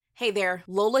Hey there,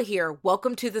 Lola here.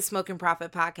 Welcome to the Smoke and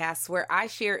Profit Podcast, where I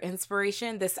share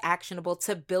inspiration that's actionable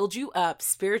to build you up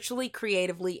spiritually,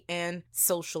 creatively, and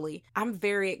socially. I'm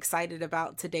very excited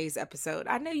about today's episode.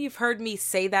 I know you've heard me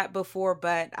say that before,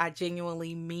 but I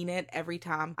genuinely mean it every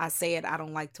time I say it. I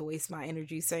don't like to waste my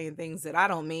energy saying things that I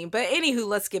don't mean. But anywho,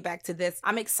 let's get back to this.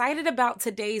 I'm excited about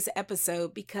today's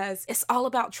episode because it's all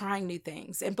about trying new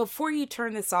things. And before you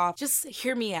turn this off, just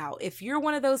hear me out. If you're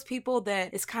one of those people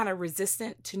that is kind of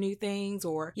resistant to new things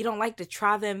or you don't like to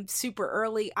try them super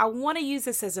early, I want to use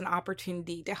this as an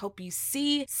opportunity to help you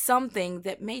see something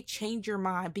that may change your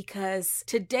mind, because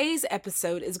today's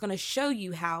episode is going to show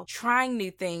you how trying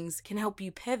new things can help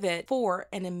you pivot for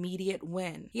an immediate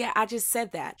win. Yeah, I just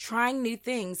said that. Trying new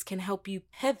things can help you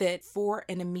pivot for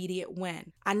an immediate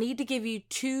win. I need to give you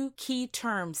two key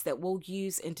terms that we'll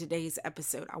use in today's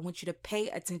episode. I want you to pay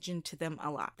attention to them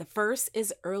a lot. The first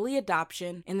is early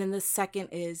adoption, and then the second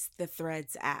is the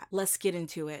Threads app. Let's get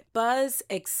into it. Buzz,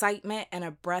 excitement, and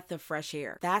a breath of fresh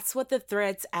air. That's what the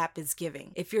Threads app is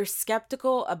giving. If you're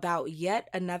skeptical about yet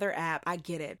another app, I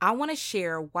get it. I want to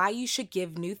share why you should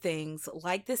give new things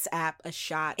like this app a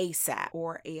shot ASAP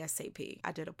or ASAP.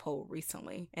 I did a poll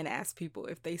recently and asked people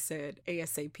if they said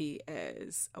ASAP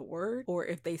as a word or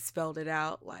if they spelled it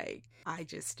out like I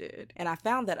just did. And I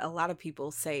found that a lot of people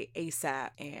say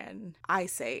ASAP and I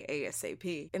say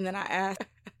ASAP. And then I asked...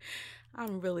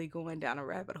 I'm really going down a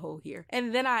rabbit hole here.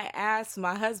 And then I asked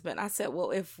my husband, I said,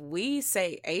 well, if we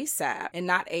say ASAP and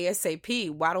not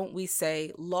ASAP, why don't we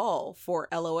say LOL for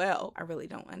LOL? I really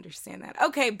don't understand that.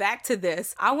 Okay, back to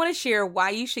this. I want to share why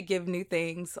you should give new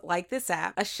things like this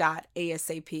app a shot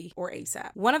ASAP or ASAP.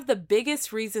 One of the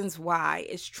biggest reasons why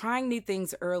is trying new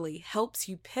things early helps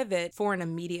you pivot for an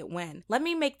immediate win. Let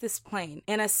me make this plain.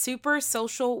 In a super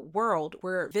social world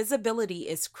where visibility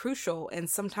is crucial and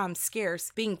sometimes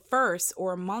scarce, being first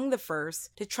or among the first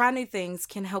to try new things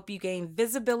can help you gain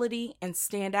visibility and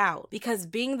stand out, because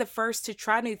being the first to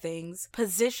try new things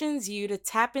positions you to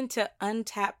tap into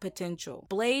untapped potential,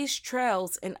 blaze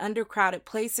trails in undercrowded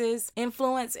places,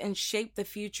 influence and shape the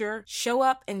future, show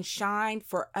up and shine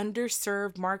for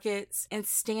underserved markets, and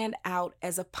stand out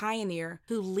as a pioneer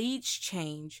who leads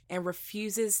change and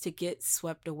refuses to get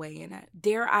swept away in it.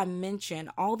 Dare I mention,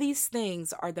 all these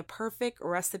things are the perfect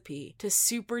recipe to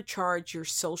supercharge your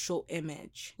social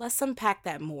image. Let's unpack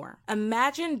that more.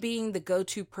 Imagine being the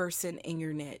go-to person in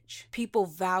your niche. People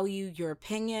value your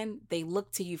opinion, they look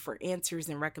to you for answers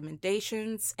and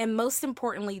recommendations, and most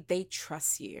importantly, they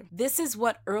trust you. This is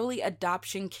what early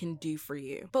adoption can do for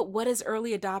you. But what is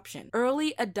early adoption?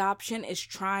 Early adoption is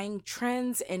trying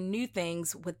trends and new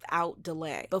things without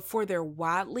delay before they're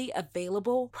widely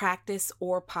available, practiced,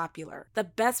 or popular. The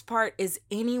best part is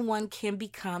anyone can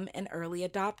become an early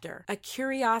adopter. A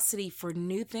curiosity for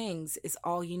new things is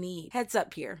all you need. Heads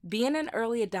up here. Being an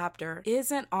early adopter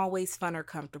isn't always fun or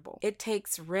comfortable. It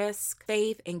takes risk,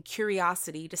 faith, and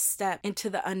curiosity to step into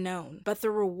the unknown. But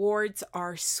the rewards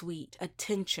are sweet.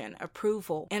 Attention,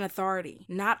 approval, and authority.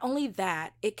 Not only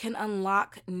that, it can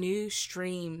unlock new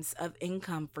streams of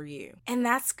income for you. And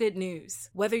that's good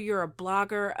news. Whether you're a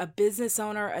blogger, a business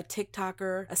owner, a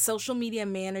TikToker, a social media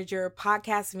manager,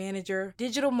 podcast manager,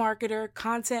 digital marketer,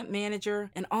 content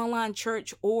manager, an online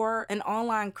church, or an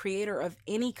online creator of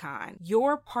any kind,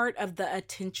 you're part of the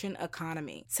attention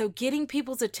economy. So getting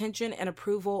people's attention and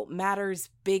approval matters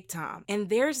big time. And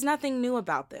there's nothing new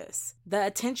about this. The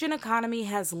attention economy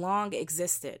has long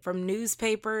existed, from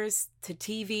newspapers to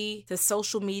TV to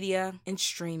social media and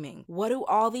streaming. What do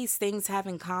all these things have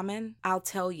in common? I'll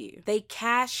tell you. They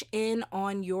cash in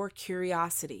on your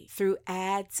curiosity through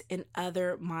ads and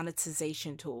other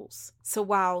monetization tools. So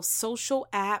while social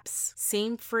apps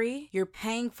seem free, you're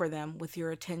paying for them with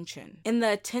your attention. In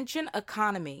the attention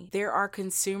economy, there are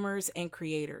consumers and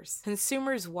creators.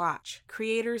 Consumers watch,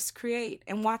 creators create,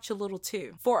 and watch a little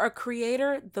too. For a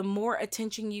creator, the more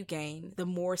attention you gain, the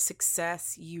more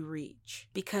success you reach,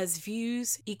 because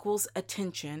views equals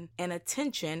attention, and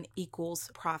attention equals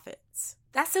profits.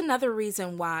 That's another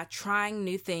reason why trying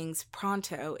new things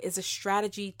pronto is a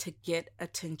strategy to get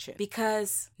attention,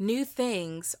 because new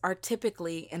things are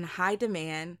typically in high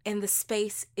demand and the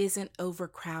space isn't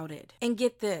overcrowded. And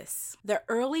get this, the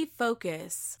early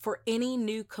focus for any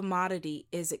new commodity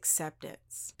is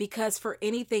acceptance, because for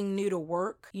anything new to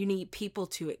work, you need people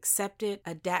to accept it,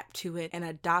 adapt to it, and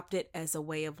adopt it as a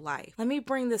way of life. Let me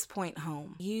bring this point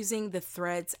home using the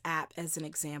Threads app as an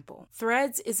example.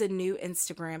 Threads is a new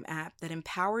Instagram app that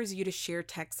empowers you to share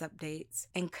text updates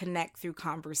and connect through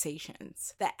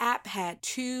conversations. The app had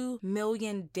 2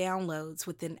 million downloads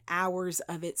within hours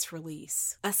of its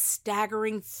release, a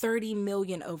staggering 30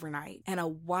 million overnight, and a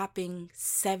whopping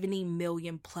 70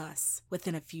 million plus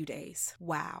within a few days.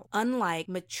 Wow. Unlike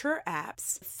mature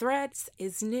apps, Threads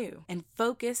is new and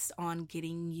focused on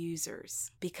getting users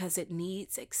because it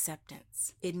needs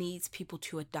acceptance. It needs people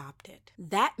to adopt it.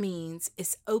 That means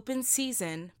it's open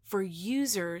season for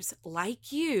users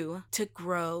like you to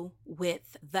grow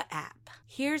with the app.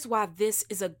 Here's why this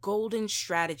is a golden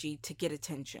strategy to get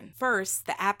attention. First,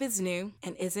 the app is new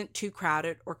and isn't too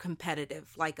crowded or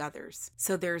competitive like others.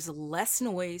 So there's less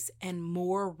noise and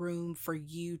more room for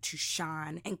you to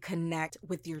shine and connect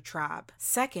with your tribe.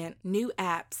 Second, new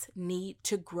apps need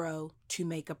to grow to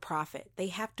make a profit. They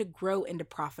have to grow into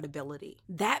profitability.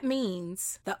 That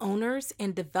means the owners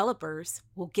and developers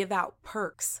will give out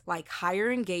perks like higher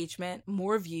engagement,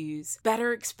 more views,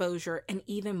 better exposure, and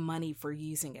even money for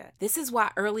using it. This is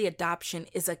why early adoption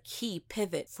is a key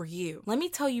pivot for you. Let me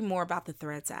tell you more about the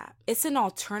Threads app. It's an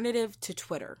alternative to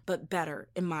Twitter, but better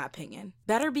in my opinion.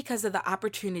 Better because of the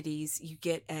opportunities you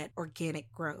get at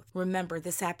organic growth. Remember,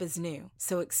 this app is new,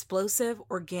 so explosive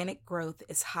organic growth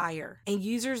is higher, and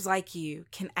users like you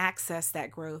can access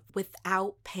that growth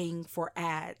without paying for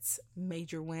ads.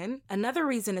 Major win. Another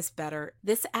reason it's better,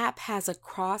 this app has a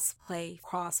cross-play,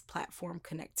 cross-platform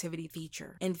connectivity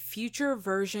feature, and future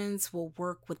versions will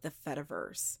work with the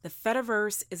Fediverse. The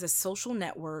Fediverse is a social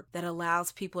network that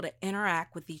allows people to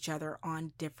interact with each other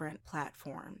on different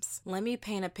platforms. Let me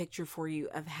paint a picture for you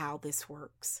of how this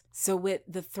works. So with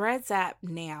the Threads app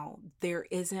now, there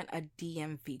isn't a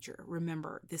DM feature.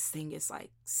 Remember, this thing is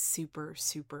like super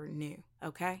new.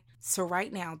 Okay? So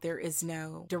right now, there is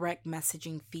no direct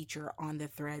messaging feature on the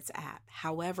Threads app.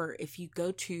 However, if you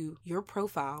go to your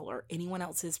profile or anyone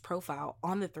else's profile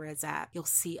on the Threads app, you'll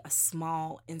see a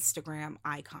small Instagram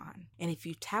icon. And if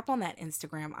you tap on that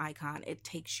Instagram icon, it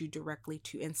takes you directly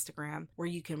to Instagram where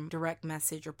you can direct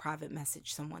message or private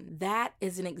message someone. That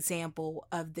is an example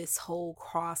of this whole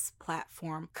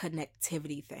cross-platform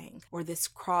connectivity thing, or this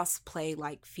cross-play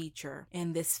like feature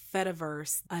in this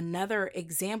Fediverse. Another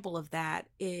example of that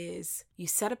is you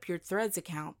set up your Threads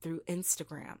account through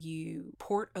Instagram. You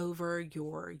port over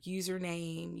your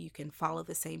username. You can follow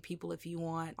the same people if you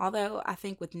want. Although I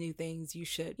think with new things, you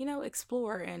should,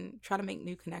 explore and try to make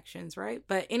new connections, right?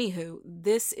 But anywho,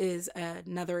 this is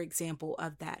another example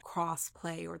of that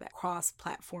cross-play or that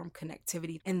cross-platform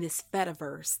connectivity in this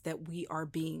Fediverse that we are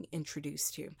being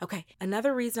introduced to. Okay,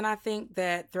 another reason I think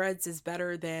that Threads is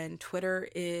better than Twitter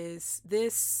is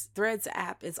this Threads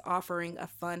app is offering a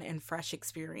fun and fresh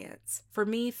experience. For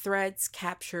me, Threads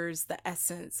captures the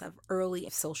essence of early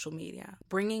social media,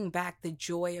 bringing back the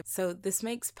joy so this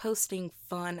makes posting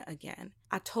fun again.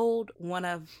 I told one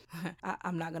of,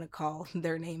 I'm not going to call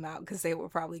their name out because they will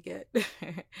probably get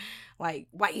like,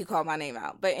 why you call my name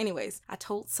out? But anyways, I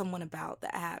told someone about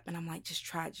the app and I'm like, just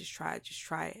try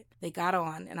it. They got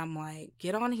on and I'm like,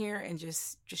 get on here and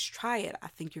just try it. I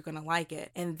think you're going to like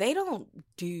it. And they don't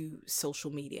do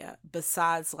social media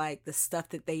besides like the stuff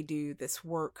that they do that's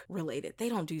work related. They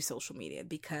don't do social media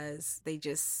because they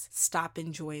just stop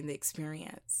enjoying the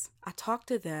experience. I talked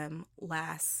to them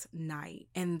last night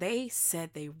and they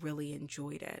said they really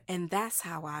enjoyed it. And that's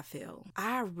how I feel.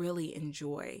 I really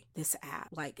enjoy this app.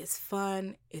 Like, it's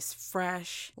fun, it's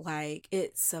fresh, like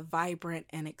it's a vibrant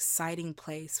and exciting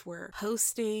place where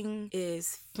posting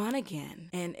is fun again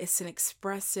and it's an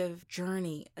expressive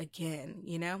journey again,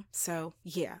 So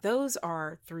yeah, those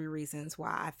are 3 reasons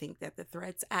why I think that the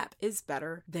Threads app is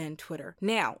better than Twitter.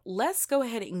 Now, let's go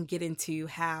ahead and get into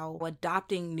how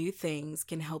adopting new things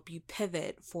can help you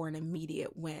pivot for an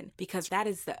immediate win, because that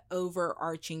is the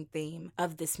overarching theme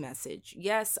of this message.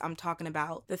 Yes, I'm talking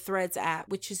about the Threads app,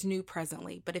 which is new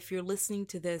presently, but if you're listening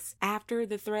to this after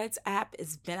the Threads app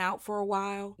has been out for a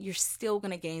while, you're still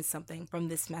going to gain something from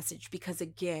this message, because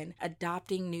again,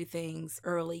 adopting new things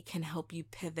early can help you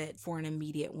pivot for an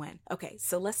immediate win. Okay,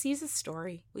 so let's use a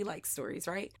story. We like stories,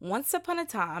 right? Once upon a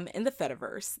time in the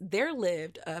Fediverse, there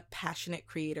lived a passionate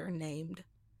creator named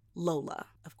Lola,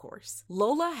 of course.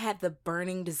 Lola had the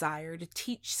burning desire to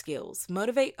teach skills,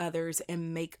 motivate others,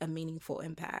 and make a meaningful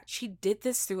impact. She did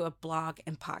this through a blog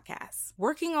and podcast.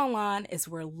 Working online is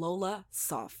where Lola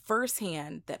saw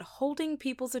firsthand that holding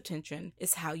people's attention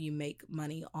is how you make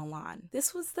money online.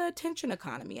 This was the attention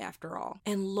economy after all.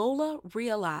 And Lola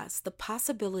realized the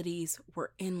possibilities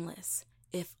were endless.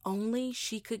 if only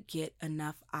she could get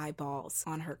enough eyeballs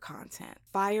on her content.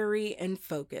 Fiery and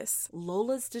focused,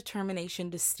 Lola's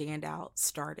determination to stand out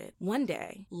started. One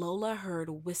day, Lola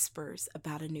heard whispers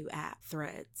about a new app,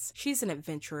 Threads. She's an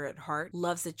adventurer at heart,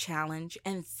 loves a challenge,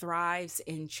 and thrives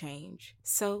in change.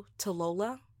 So, to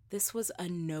Lola, this was a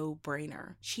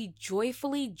no-brainer. She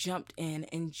joyfully jumped in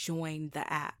and joined the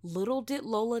app. Little did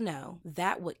Lola know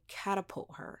that would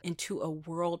catapult her into a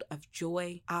world of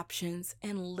joy, options,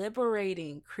 and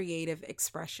liberating creative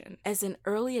expression. As an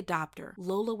early adopter,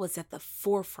 Lola was at the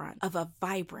forefront of a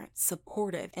vibrant,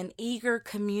 supportive, and eager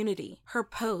community. Her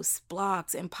posts,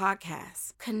 blogs, and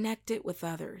podcasts connected with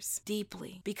others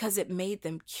deeply because it made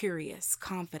them curious,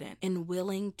 confident, and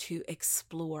willing to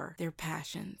explore their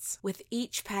passions. With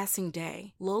each passing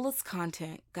day, Lola's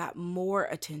content got more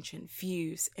attention,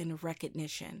 views, and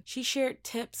recognition. She shared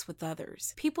tips with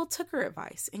others. People took her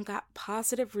advice and got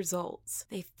positive results.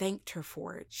 They thanked her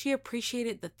for it. She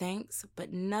appreciated the thanks,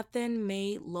 but nothing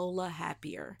made Lola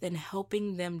happier than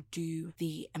helping them do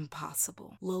the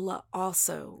impossible. Lola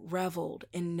also reveled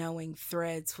in knowing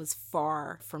Threads was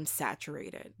far from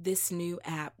saturated. This new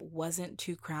app wasn't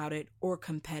too crowded or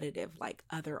competitive like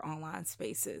other online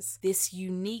spaces. This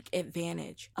unique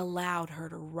advantage allowed her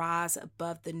to rise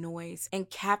above the noise and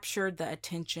capture the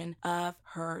attention of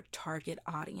her target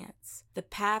audience. The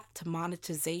path to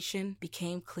monetization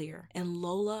became clear, and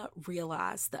Lola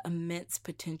realized the immense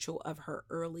potential of her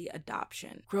early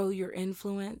adoption. Grow your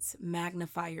influence,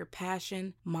 magnify your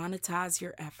passion, monetize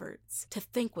your efforts. To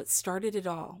think what started it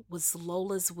all was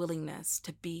Lola's willingness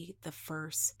to be the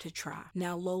first to try.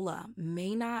 Now, Lola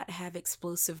may not have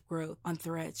explosive growth on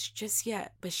Threads just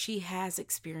yet, but she has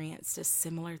experienced a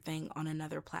similar thing on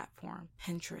another platform,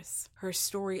 Pinterest. Her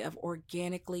story of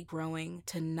organically growing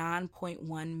to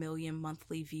 9.1 million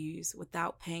monthly views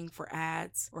without paying for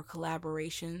ads or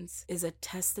collaborations is a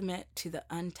testament to the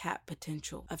untapped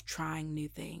potential of trying new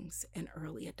things in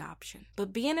early adoption.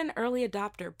 But being an early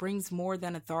adopter brings more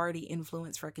than authority,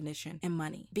 influence, recognition, and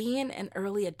money. Being an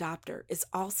early adopter is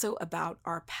also about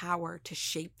our power to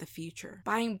shape the future.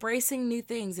 By embracing new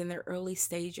things in their early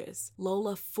stages,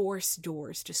 Lola forced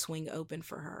doors to swing open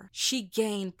for her. She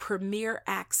gained premier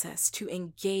access to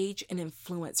engage and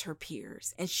influence her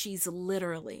peers, and she's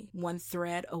literally one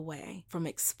thread away from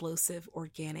explosive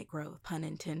organic growth, pun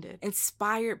intended,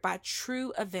 inspired by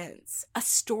true events, a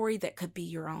story that could be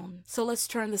your own. So let's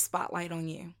turn the spotlight on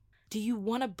you. Do you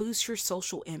want to boost your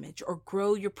social image or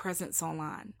grow your presence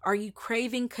online? Are you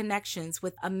craving connections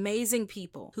with amazing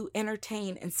people who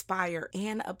entertain, inspire,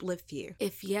 and uplift you?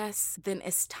 If yes, then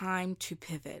it's time to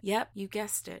pivot. Yep, you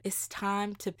guessed it. It's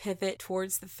time to pivot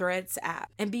towards the Threads app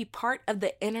and be part of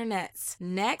the internet's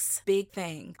next big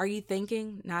thing. Are you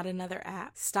thinking not another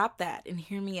app? Stop that and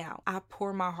hear me out. I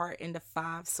pour my heart into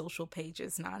 5 social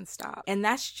pages nonstop. And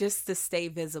that's just to stay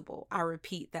visible. I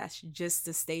repeat, that's just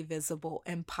to stay visible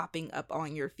and popping up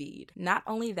on your feed. Not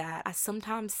only that, I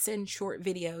sometimes send short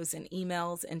videos and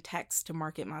emails and texts to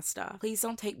market my stuff. Please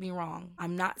don't take me wrong.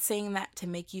 I'm not saying that to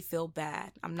make you feel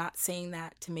bad. I'm not saying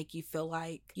that to make you feel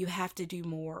like you have to do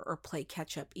more or play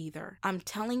catch up either. I'm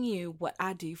telling you what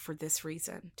I do for this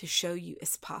reason, to show you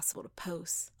it's possible to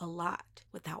post a lot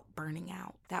without burning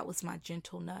out. That was my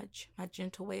gentle nudge, my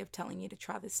gentle way of telling you to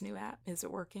try this new app. Is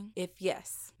it working? If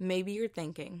yes, maybe you're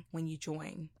thinking when you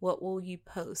join, what will you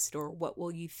post or what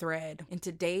will you thread? In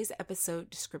today's episode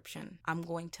description, I'm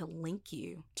going to link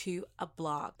you to a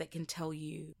blog that can tell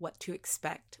you what to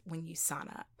expect when you sign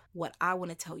up. What I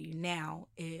want to tell you now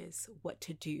is what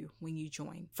to do when you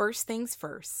join. First things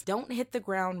first, don't hit the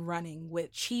ground running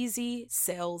with cheesy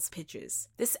sales pitches.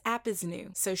 This app is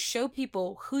new, so show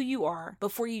people who you are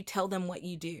before you tell them what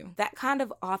you do. That kind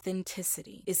of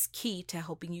authenticity is key to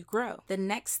helping you grow. The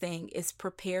next thing is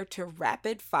prepare to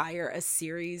rapid fire a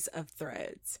series of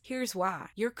threads. Here's why.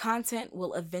 Your content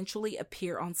will eventually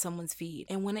appear on someone's feed,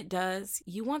 and when it does,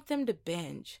 you want them to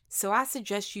binge. So I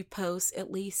suggest you post at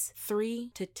least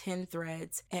 3 to 10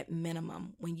 threads at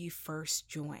minimum when you first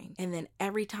join. And then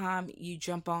every time you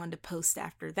jump on to post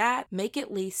after that, make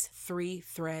at least 3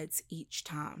 threads each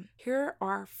time. Here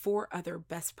are 4 other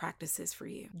best practices for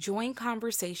you. Join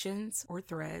conversations or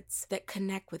threads that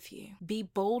connect with you. Be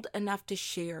bold enough to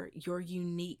share your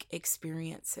unique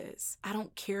experiences. I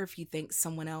don't care if you think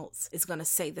someone else is going to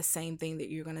say the same thing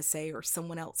that you're going to say, or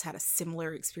someone else had a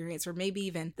similar experience, or maybe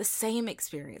even the same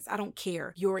experience. I don't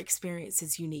care. Your experience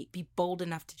is unique. Be bold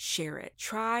enough loved, share it.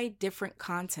 Try different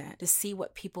content to see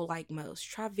what people like most.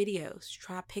 Try videos,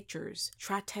 try pictures,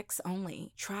 try text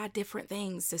only. Try different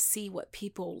things to see what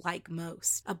people like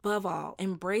most. Above all,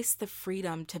 embrace the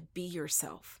freedom to be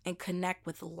yourself and connect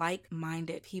with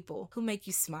like-minded people who make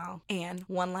you smile. And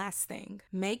one last thing,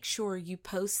 make sure you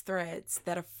post threads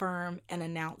that affirm and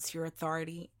announce your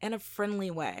authority in a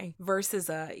friendly way versus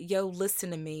a yo,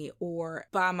 listen to me or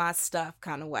buy my stuff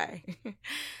kind of way.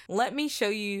 Let me show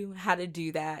you how to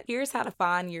do that. Here's how to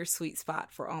find your sweet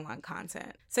spot for online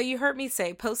content. So you heard me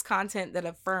say post content that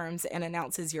affirms and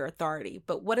announces your authority,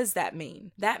 but what does that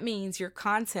mean? That means your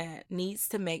content needs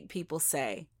to make people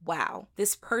say, wow,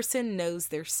 this person knows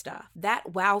their stuff.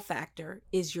 That wow factor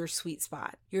is your sweet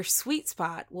spot. Your sweet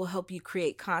spot will help you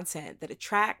create content that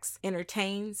attracts,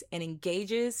 entertains, and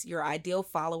engages your ideal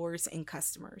followers and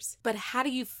customers. But how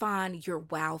do you find your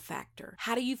wow factor?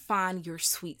 How do you find your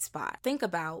sweet spot? Think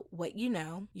about what you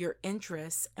know, your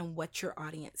interests, and what your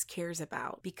audience cares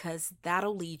about, because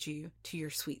that'll lead you to your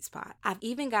sweet spot. I've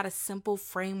even got a simple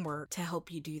framework to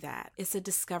help you do that. It's a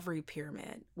discovery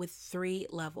pyramid with 3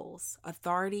 levels: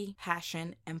 authority,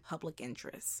 passion, and public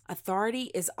interest.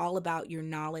 Authority is all about your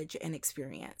knowledge and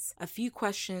experience. A few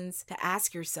questions to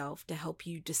ask yourself to help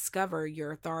you discover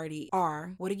your authority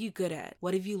are: what are you good at?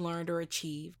 What have you learned or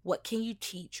achieved? What can you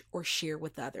teach or share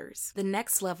with others? The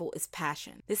next level is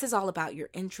passion. This is all about your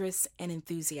interests and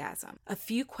enthusiasm. A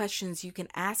few questions you can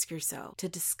ask yourself to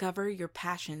discover your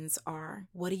passions are: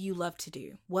 what do you love to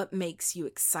do? What makes you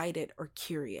excited or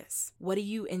curious? What do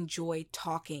you enjoy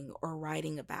talking or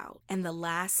writing about? And the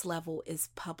last level is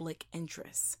public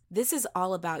interest. This is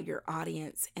all about your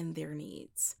audience and their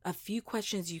needs. A few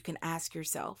questions you can ask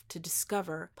yourself to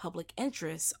discover public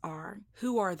interests are: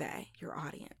 who are they, your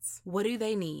audience? What do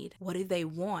they need? What do they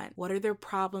want? What are their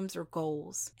problems or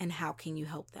goals? And how can you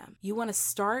help them? You want to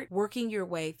start working your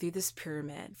way through this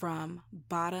pyramid from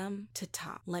bottom to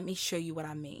top. Let me show you what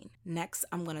I mean. Next,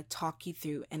 I'm going to talk you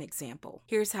through an example.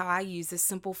 Here's how I use this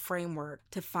simple framework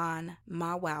to find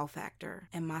my wow factor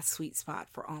and my sweet spot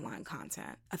for online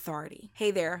content. Authority.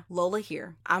 Hey there, Lola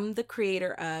here. I'm the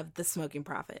creator of The Smoking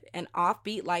Prophet, an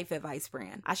offbeat life advice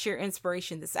brand. I share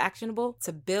inspiration that's actionable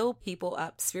to build people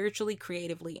up spiritually,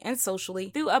 creatively, and socially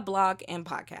through a blog and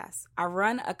podcast. I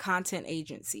run a content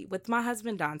agency with my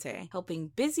husband Dante, helping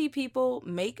busy people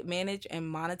make, manage,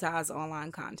 and monetize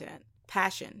online content.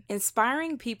 Passion.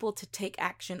 Inspiring people to take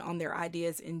action on their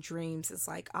ideas and dreams is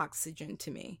like oxygen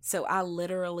to me. So I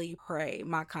literally pray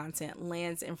my content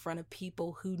lands in front of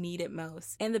people who need it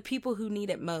most. And the people who need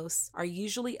it most are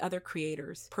usually other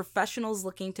creators, professionals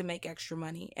looking to make extra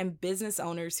money, and business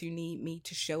owners who need me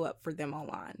to show up for them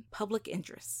online. Public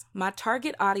interest. My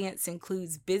target audience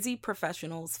includes busy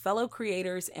professionals, fellow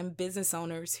creators, and business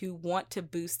owners who want to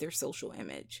boost their social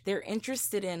image. They're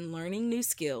interested in learning new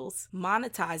skills,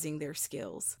 monetizing their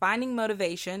skills, finding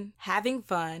motivation, having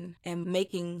fun, and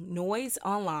making noise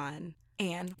online.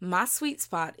 And my sweet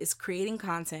spot is creating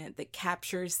content that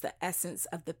captures the essence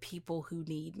of the people who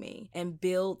need me and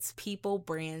builds people,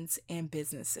 brands, and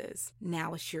businesses.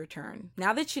 Now it's your turn.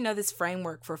 Now that you know this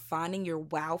framework for finding your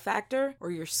wow factor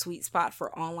or your sweet spot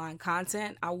for online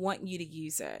content, I want you to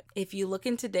use it. If you look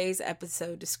in today's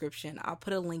episode description, I'll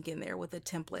put a link in there with a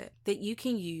template that you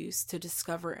can use to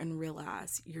discover and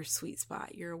realize your sweet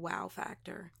spot, your wow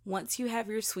factor. Once you have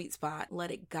your sweet spot,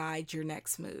 let it guide your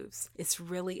next moves. It's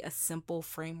really a simple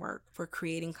framework for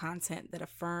creating content that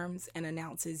affirms and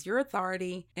announces your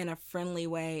authority in a friendly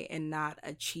way and not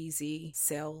a cheesy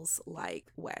sales-like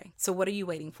way. So what are you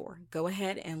waiting for? Go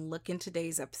ahead and look in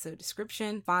today's episode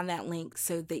description, find that link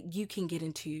so that you can get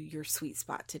into your sweet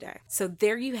spot today. So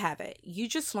there you have it. You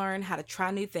just learned how to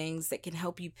try new things that can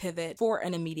help you pivot for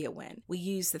an immediate win. We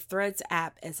use the Threads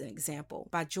app as an example.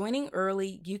 By joining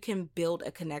early, you can build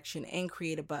a connection and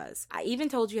create a buzz. I even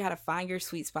told you how to find your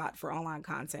sweet spot for online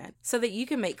content so that you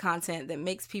can make content that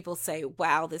makes people say,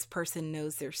 wow, this person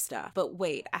knows their stuff. But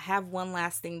wait, I have one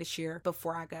last thing to share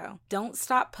before I go. Don't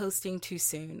stop posting too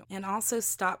soon, and also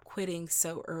stop quitting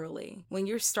so early. When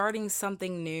you're starting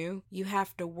something new, you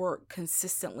have to work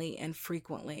consistently and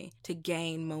frequently to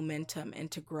gain momentum and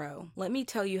to grow. Let me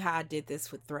tell you how I did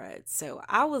this with Threads. So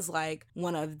I was like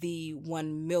one of the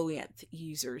 1 millionth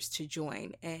users to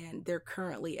join, and they're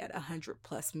currently at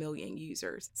 100+ million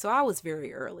users. So I was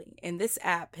very early, and this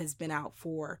app has been out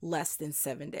for less than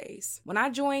 7 days. When I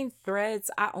joined Threads,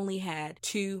 I only had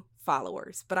 2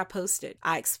 followers, but I posted.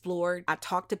 I explored. I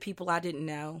talked to people I didn't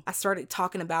know. I started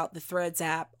talking about the Threads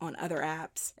app on other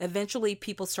apps. Eventually,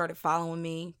 people started following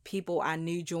me. People I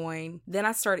knew joined. Then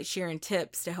I started sharing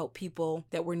tips to help people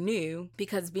that were new,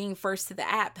 because being first to the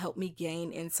app helped me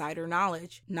gain insider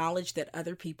knowledge that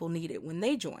other people needed when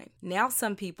they joined. Now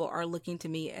some people are looking to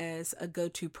me as a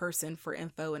go-to person for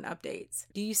info and updates.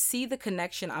 Do you see the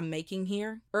connection I'm making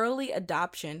here? Early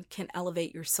adoption can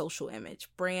elevate your social image,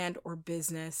 brand, or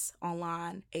business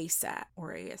online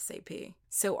ASAP.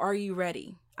 So are you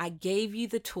ready? I gave you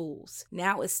the tools.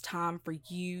 Now it's time for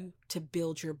you to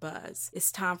build your buzz.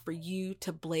 It's time for you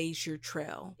to blaze your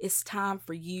trail. It's time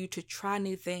for you to try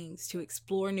new things, to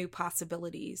explore new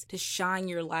possibilities, to shine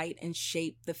your light and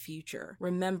shape the future.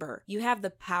 Remember, you have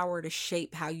the power to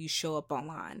shape how you show up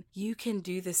online. You can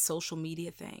do this social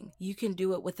media thing. You can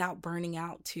do it without burning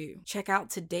out too. Check out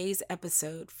today's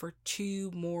episode for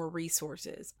 2 more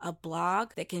resources: a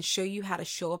blog that can show you how to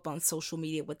show up on social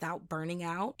media without burning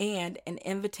out, and an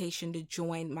invitation to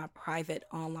join my private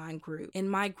online group. In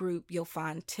my group, you'll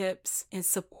find tips and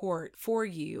support for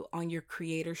you on your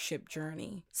creatorship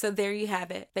journey. So there you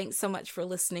have it. Thanks so much for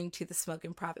listening to the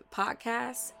Smoking Profit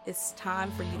Podcast. It's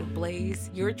time for you to blaze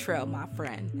your trail, my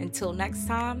friend. Until next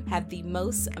time, have the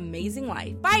most amazing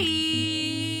life. Bye!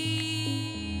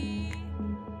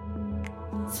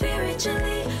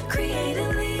 Spiritually,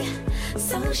 creatively,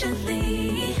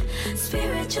 socially,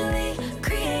 spiritually,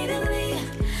 creatively,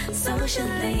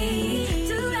 socially.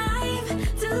 Do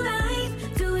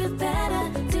life, do it better,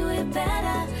 do it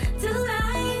better. Do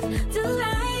life,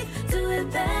 do it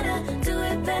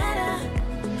better.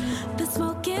 The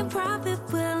Smoking Prophet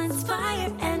will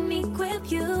inspire and equip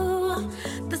you.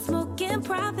 The Smoking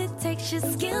Prophet takes your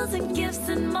skills and gifts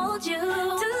and mold you.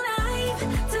 Do life,